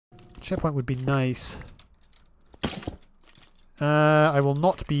Checkpoint would be nice. I will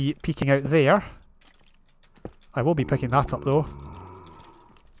not be peeking out there. I will be picking that up though.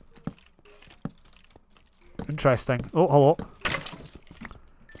 Interesting. Oh, hello.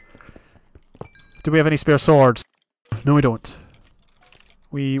 Do we have any spare swords? No, we don't.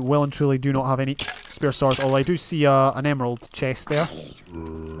 We well and truly do not have any spare swords, although I do see an emerald chest there.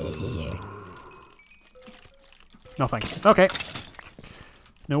 Nothing. Okay.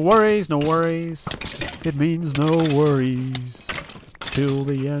 No worries, no worries. It means no worries. Till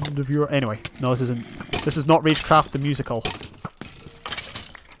the end of your... Anyway, no, this isn't... This is not Ragecraft the musical.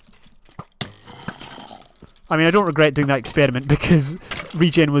 I mean, I don't regret doing that experiment because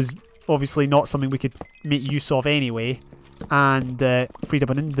regen was obviously not something we could make use of anyway, and freed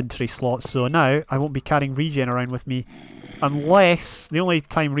up an inventory slot, so now I won't be carrying regen around with me unless... The only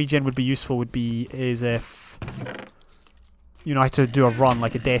time regen would be useful would be is if, you know, I had to do a run,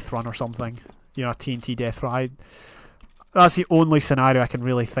 like a death run or something. You know, a TNT death run. That's the only scenario I can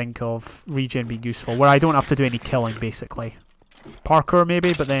really think of regen being useful, where I don't have to do any killing, basically. Parkour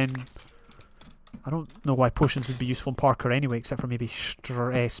maybe, but then... I don't know why potions would be useful in parkour anyway, except for maybe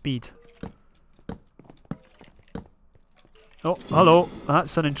speed. Oh, hello.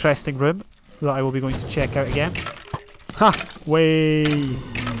 That's an interesting room that I will be going to check out again. Ha! Way!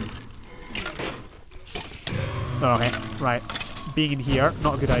 Okay, right. Being in here,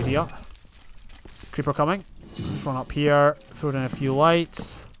 not a good idea. Creeper coming. Let's run up here, throw in a few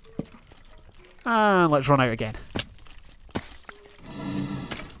lights. And let's run out again.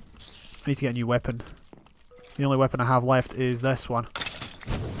 I need to get a new weapon. The only weapon I have left is this one.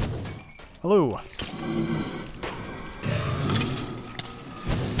 Hello.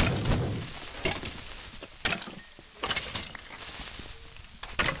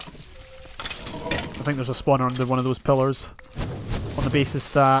 I think there's a spawner under one of those pillars. On the basis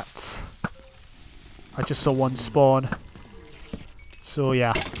that I just saw one spawn. So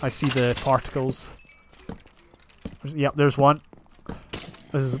yeah, I see the particles. Yep, there's one.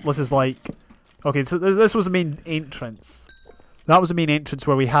 This is like... Okay, so this was the main entrance. That was the main entrance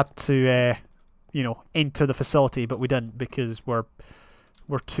where we had to, you know, enter the facility, but we didn't because we're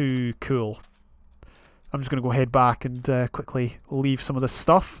too cool. I'm just going to go head back and quickly leave some of this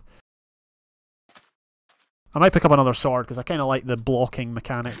stuff. I might pick up another sword because I kind of like the blocking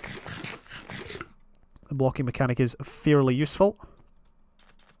mechanic. The blocking mechanic is fairly useful.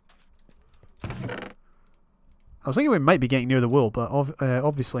 I was thinking we might be getting near the wool, but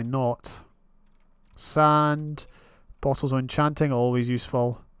obviously not. Sand, bottles of enchanting, always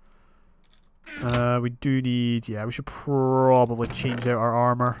useful. We do need... Yeah, we should probably change out our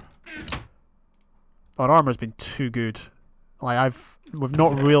armour. Our armour's been too good. Like, we've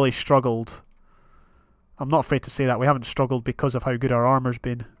not really struggled. I'm not afraid to say that. We haven't struggled because of how good our armour's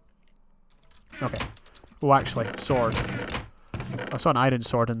been. Okay. Oh, actually, sword. I saw an iron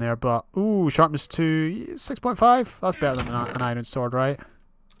sword in there, but... Ooh, sharpness 2, 6.5. That's better than an iron sword, right?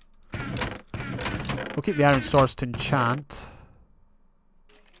 We'll keep the iron swords to enchant.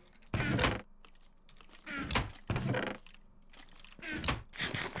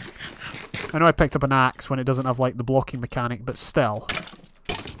 I know I picked up an axe when it doesn't have, like, the blocking mechanic, but still.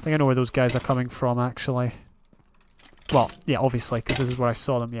 I think I know where those guys are coming from, actually. Well, yeah, obviously, because this is where I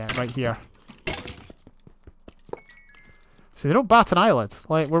saw them. Yeah, right here. See, they don't bat an eyelid.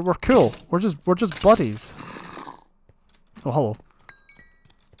 Like, we're cool. We're just buddies. Oh, hello.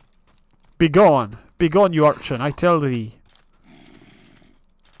 Begone! Begone, you urchin, I tell thee.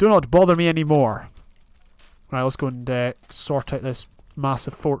 Do not bother me anymore. Right, let's go and sort out this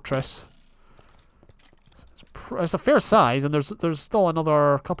massive fortress. It's a fair size, and there's still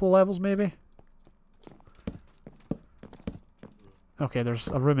another couple of levels, maybe? Okay, there's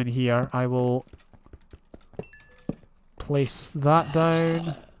a room in here. I will... place that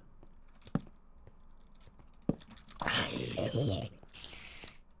down.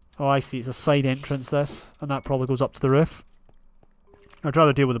 Oh, I see. It's a side entrance, this. And that probably goes up to the roof. I'd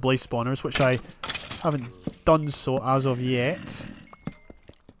rather deal with the blaze spawners, which I haven't done so as of yet.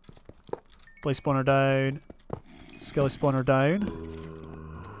 Blaze spawner down. Skelly spawner down.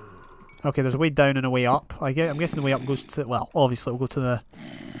 Okay, there's a way down and a way up. I'm guessing the way up goes to... Well, obviously it will go to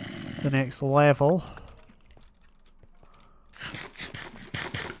the next level.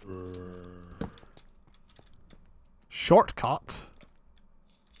 Shortcut?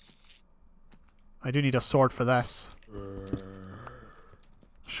 I do need a sword for this.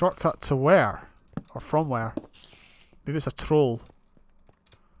 Shortcut to where? Or from where? Maybe it's a troll.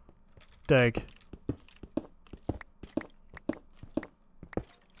 Dig.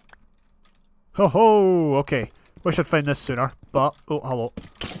 Ho ho! Okay. Wish I'd found this sooner, but... Oh, hello.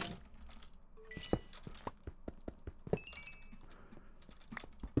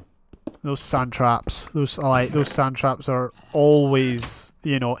 Those sand traps. Those sand traps are always,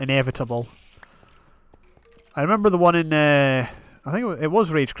 you know, inevitable. I remember the one in I think it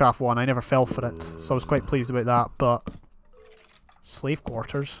was Ragecraft 1. I never fell for it, so I was quite pleased about that. But slave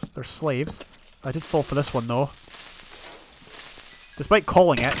quarters. They're slaves. I did fall for this one though. Despite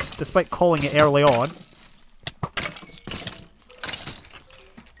calling it early on.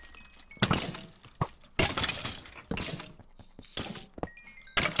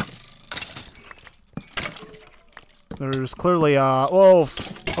 There's clearly a... Oh,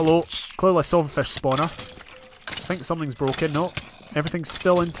 hello. Clearly a silverfish spawner. I think something's broken. No, everything's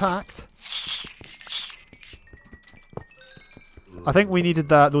still intact. I think we needed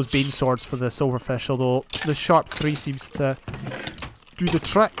those bane swords for the silverfish, although the sharp 3 seems to do the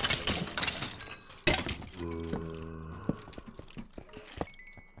trick.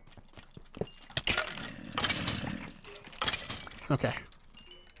 Okay.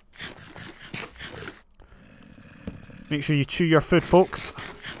 Make sure you chew your food, folks.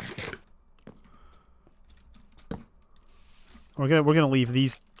 We're gonna leave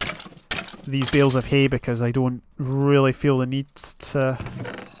these bales of hay because I don't really feel the need to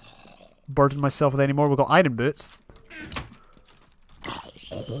burden myself with any more. We've got iron boots,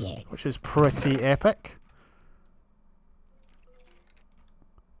 which is pretty epic.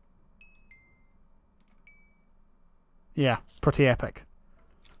 Yeah, pretty epic.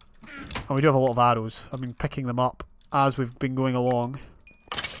 And we do have a lot of arrows. I've been picking them up as we've been going along.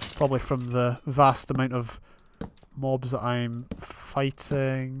 Probably from the vast amount of mobs that I'm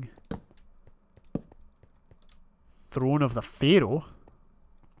fighting. Throne of the Pharaoh.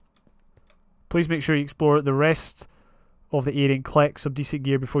 Please make sure you explore the rest of the area and collect some decent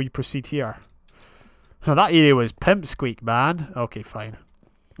gear before you proceed here. Now that area was pimp squeak, man. Okay, fine.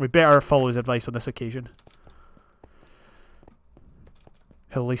 We better follow his advice on this occasion.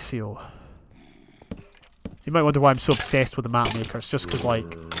 Helicio. You might wonder why I'm so obsessed with the map maker. It's just because,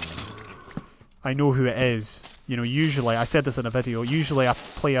 like, I know who it is. You know, usually, I said this in a video, usually I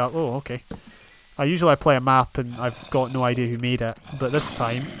play a... Oh, okay. Usually I play a map and I've got no idea who made it. But this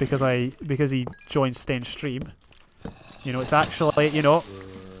time, because he joined Sten's stream, you know, it's actually, you know,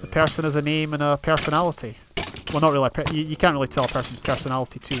 the person has a name and a personality. Well, not really. You can't really tell a person's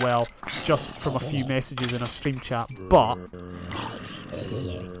personality too well just from a few messages in a stream chat. But,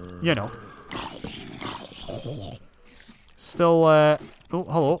 you know. Still, oh,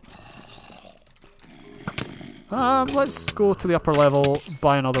 hello. Let's go to the upper level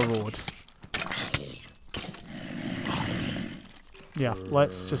by another road. Yeah,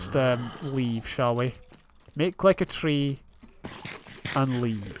 let's just leave, shall we? Make like a tree and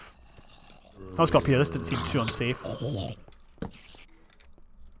leave. Let's go up here. This didn't seem too unsafe.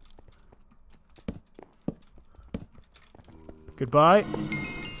 Goodbye.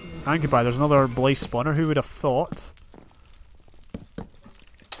 And goodbye. There's another blaze spawner. Who would have thought?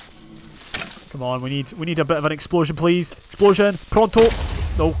 Come on, we need a bit of an explosion, please. Explosion, pronto.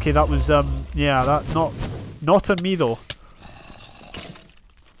 Okay, that was yeah, that not on me though.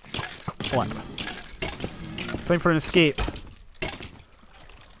 Flip. Time for an escape.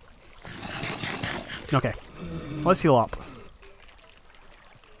 Okay, let's heal up.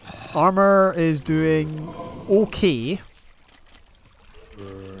 Armor is doing okay.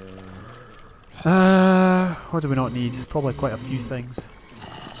 What do we not need? Probably quite a few things.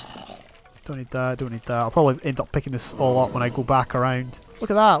 Don't need that, don't need that. I'll probably end up picking this all up when I go back around.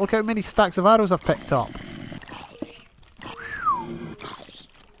 Look at that, look how many stacks of arrows I've picked up.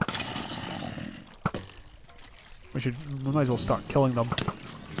 We might as well start killing them.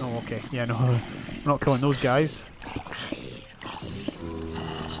 Oh, okay. Yeah, no, we're not killing those guys.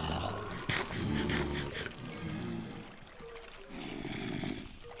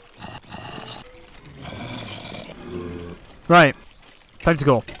 Right, time to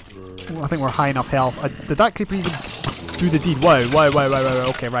go. I think we're high enough health. Did that creeper even do the deed? Wow,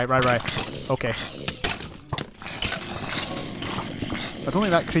 okay, right. Okay. I don't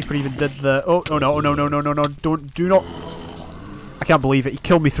think that creeper even did the... Oh, no, do not... I can't believe it. He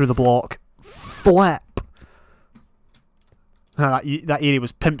killed me through the block. Flip! That area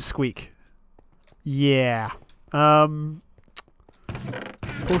was pimp squeak. Yeah.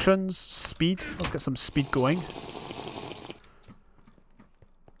 Potions, speed. Let's get some speed going.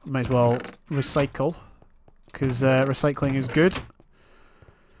 Might as well recycle, because recycling is good.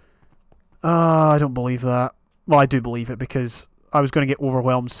 I don't believe that. Well, I do believe it, because I was going to get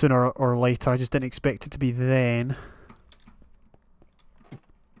overwhelmed sooner or later. I just didn't expect it to be then.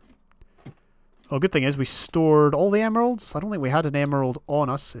 Well, good thing is we stored all the emeralds. I don't think we had an emerald on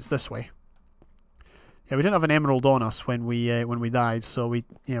us. It's this way. Yeah, we didn't have an emerald on us when we died, so we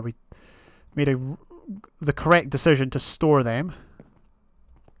Made the correct decision to store them.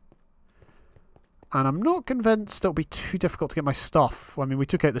 And I'm not convinced it'll be too difficult to get my stuff. I mean, we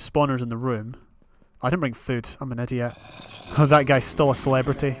took out the spawners in the room. I didn't bring food. I'm an idiot. That guy's still a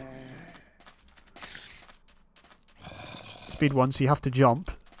celebrity. Speed 1, so you have to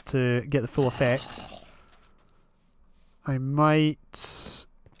jump to get the full effects. I might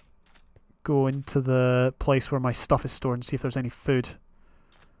go into the place where my stuff is stored and see if there's any food.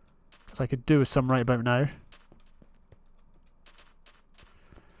 Because I could do with some right about now.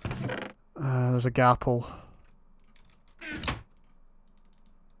 There's a gapple.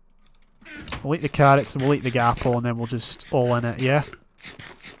 We'll eat the carrots and we'll eat the gapple and then we'll just all in it, yeah?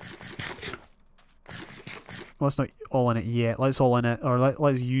 Well, let's not all in it yet. Let's all in it, or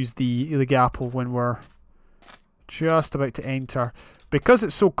let's use the gapple when we're just about to enter. Because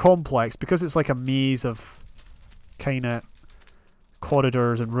it's so complex, because it's like a maze of kind of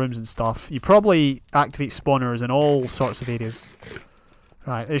corridors and rooms and stuff, you probably activate spawners in all sorts of areas.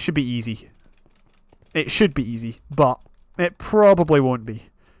 Right, it should be easy. It should be easy, but it probably won't be.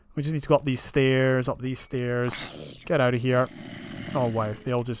 We just need to go up these stairs, get out of here. Oh wow,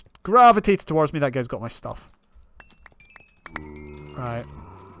 they all just gravitated towards me. That guy's got my stuff. Right.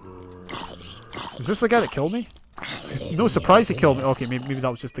 Is this the guy that killed me? No surprise he killed me. Okay, maybe that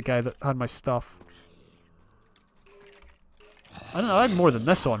was just the guy that had my stuff. I don't know, I had more than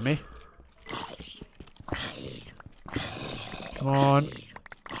this on me. Come on.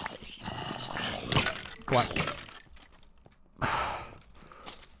 Black.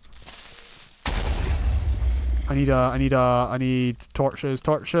 I need torches.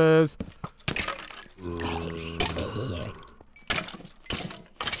 Did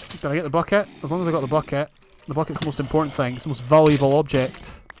I get the bucket? As long as I got the bucket. The bucket's the most important thing. It's the most valuable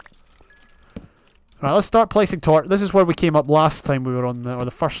object. Right, let's start placing torch. This is where we came up last time we were on the, or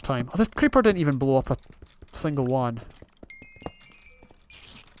the first time. Oh, this creeper didn't even blow up a single one.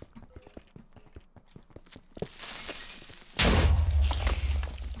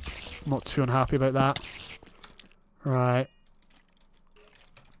 I'm not too unhappy about that. Right.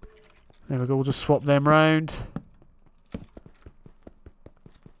 There we go, we'll just swap them round.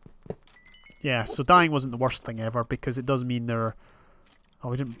 Yeah, so dying wasn't the worst thing ever because it does mean there. Oh,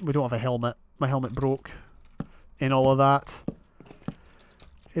 we don't have a helmet. My helmet broke in all of that.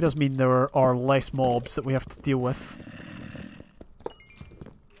 It does mean there are less mobs that we have to deal with.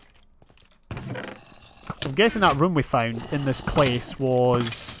 So I'm guessing that room we found in this place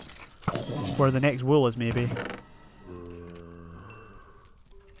was where the next wool is, maybe.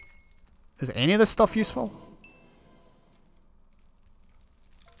 Is any of this stuff useful?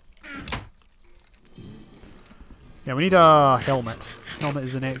 Yeah, we need a helmet. Helmet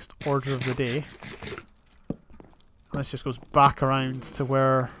is the next order of the day. And this just goes back around to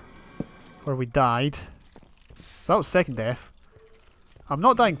where we died. So that was second death. I'm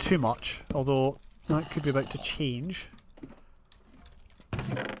not dying too much, although that could be about to change.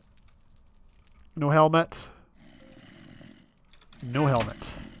 No helmet. No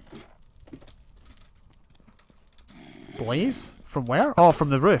helmet. Blaze? From where? Oh, from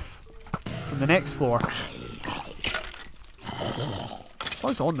the roof. From the next floor.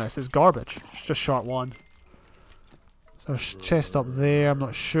 What's on this? It's garbage. It's just short one. So there's a chest up there. I'm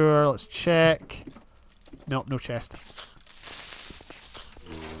not sure. Let's check. Nope, no chest.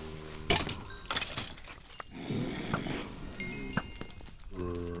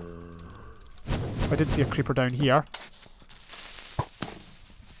 I did see a creeper down here.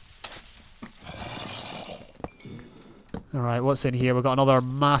 Alright, what's in here? We've got another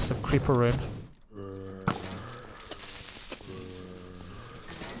massive creeper room.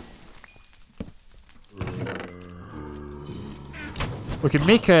 We could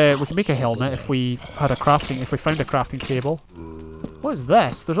make a helmet if we had if we found a crafting table. What is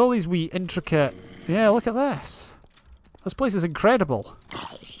this? There's all these wee intricate. Yeah, look at this. This place is incredible.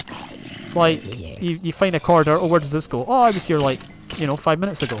 It's like you find a corridor. Oh, where does this go? Oh, I was here like 5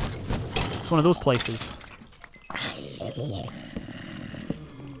 minutes ago. It's one of those places.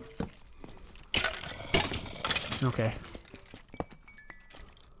 Okay.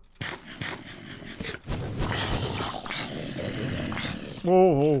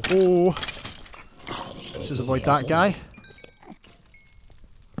 Whoa, whoa, whoa. Let's just avoid that guy.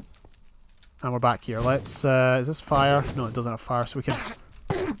 And we're back here. Let's, is this fire? No, it doesn't have fire, so we can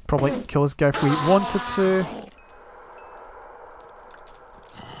probably kill this guy if we wanted to.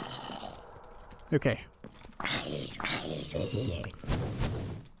 Okay.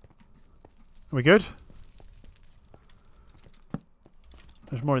 Are we good?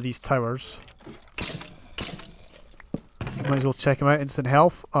 There's more of these towers. Might as well check him out. Instant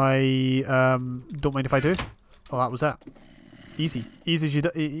health. I don't mind if I do. Oh, that was it. Easy.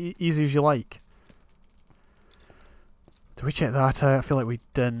 Easy as you like. Did we check that out? I feel like we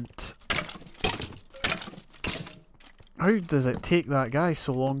didn't. How does it take that guy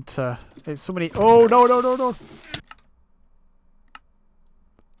so long to... It's so many... Oh, no, no, no, no!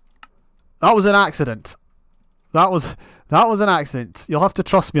 That was an accident. That was an accident. You'll have to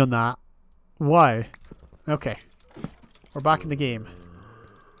trust me on that. Why? Okay. We're back in the game.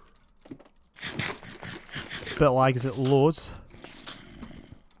 Bit of lag as it loads.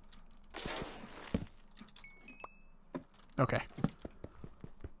 Okay.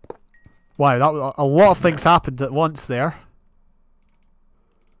 Wow, that was a lot of things happened at once there.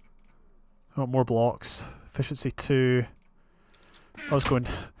 Oh, more blocks. Efficiency 2. I was going...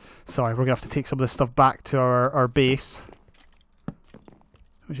 Sorry, we're going to have to take some of this stuff back to our base.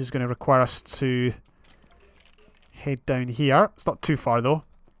 Which is going to require us to head down here. It's not too far though.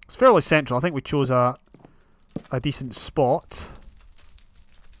 It's fairly central. I think we chose a decent spot.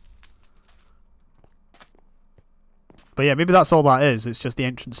 But yeah, maybe that's all that is. It's just the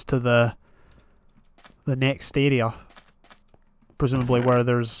entrance to the next area. Presumably where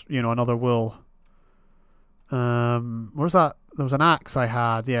there's, you know, another wool. Where's that? There was an axe I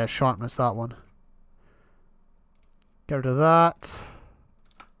had. Yeah, sharpness, that one. Get rid of that.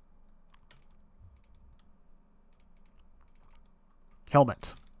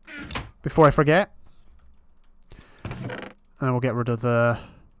 Helmet. Before I forget. And we'll get rid of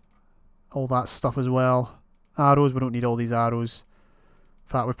all that stuff as well. Arrows, we don't need all these arrows. In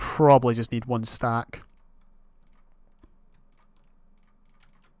fact, we probably just need one stack.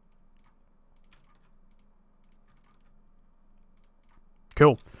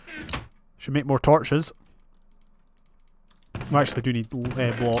 Cool. Should make more torches. We actually do need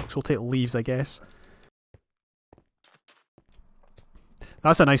blocks. We'll take leaves, I guess.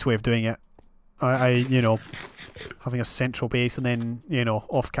 That's a nice way of doing it. You know, having a central base and then, you know,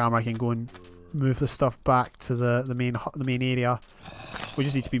 off camera I can go and move the stuff back to the main area. We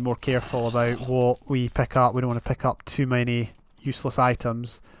just need to be more careful about what we pick up. We don't want to pick up too many useless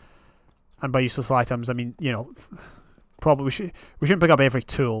items. And by useless items, I mean, you know, probably we shouldn't pick up every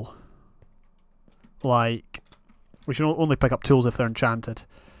tool. Like, we should only pick up tools if they're enchanted.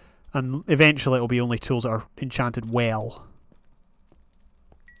 And eventually it'll be only tools that are enchanted well.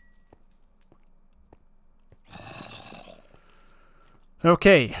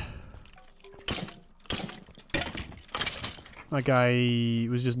 Okay. That guy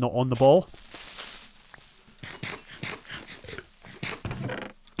was just not on the ball.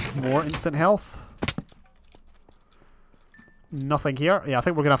 More instant health. Nothing here. Yeah, I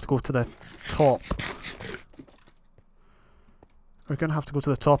think we're going to have to go to the top. We're going to have to go to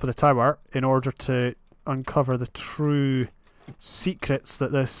the top of the tower in order to uncover the true secrets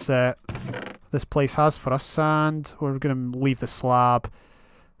that this place has for us. And we're going to leave the slab.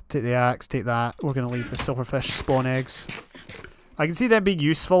 Take the axe, take that. We're going to leave the silverfish spawn eggs. I can see them being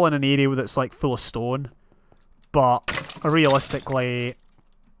useful in an area that's like full of stone. But realistically,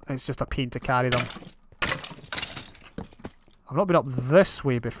 it's just a pain to carry them. I've not been up this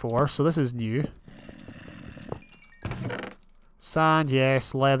way before, so this is new. Sand,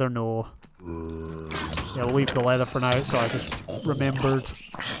 yes. Leather, no. Yeah, we'll leave the leather for now. So I just remembered.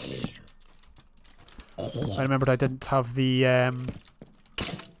 I remembered I didn't have the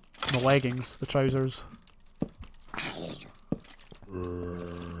leggings, the trousers.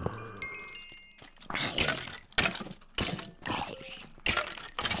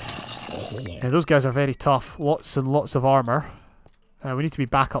 Yeah, those guys are very tough. Lots and lots of armour. We need to be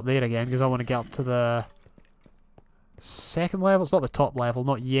back up there again because I want to get up to the second level. It's not the top level,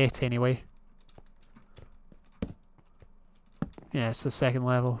 not yet anyway. Yeah, it's the second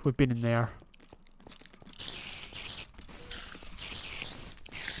level. We've been in there.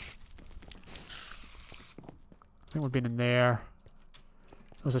 I think we've been in there.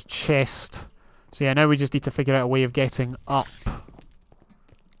 There's a chest. So yeah, now we just need to figure out a way of getting up.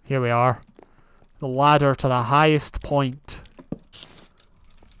 Here we are. The ladder to the highest point.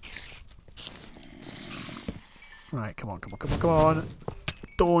 Right, come on, come on, come on, come on.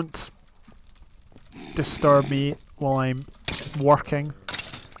 Don't disturb me while I'm working.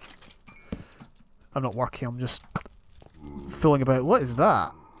 I'm not working, I'm just fooling about. What is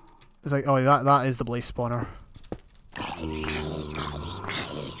that? It's like, oh, that is the blaze spawner.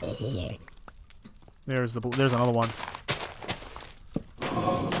 There's another one.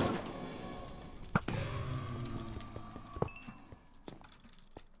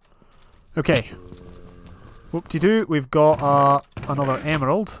 Okay. Whoop-de-doo, we've got another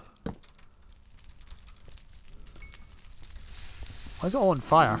emerald. Why is it all on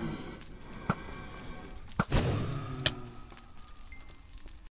fire?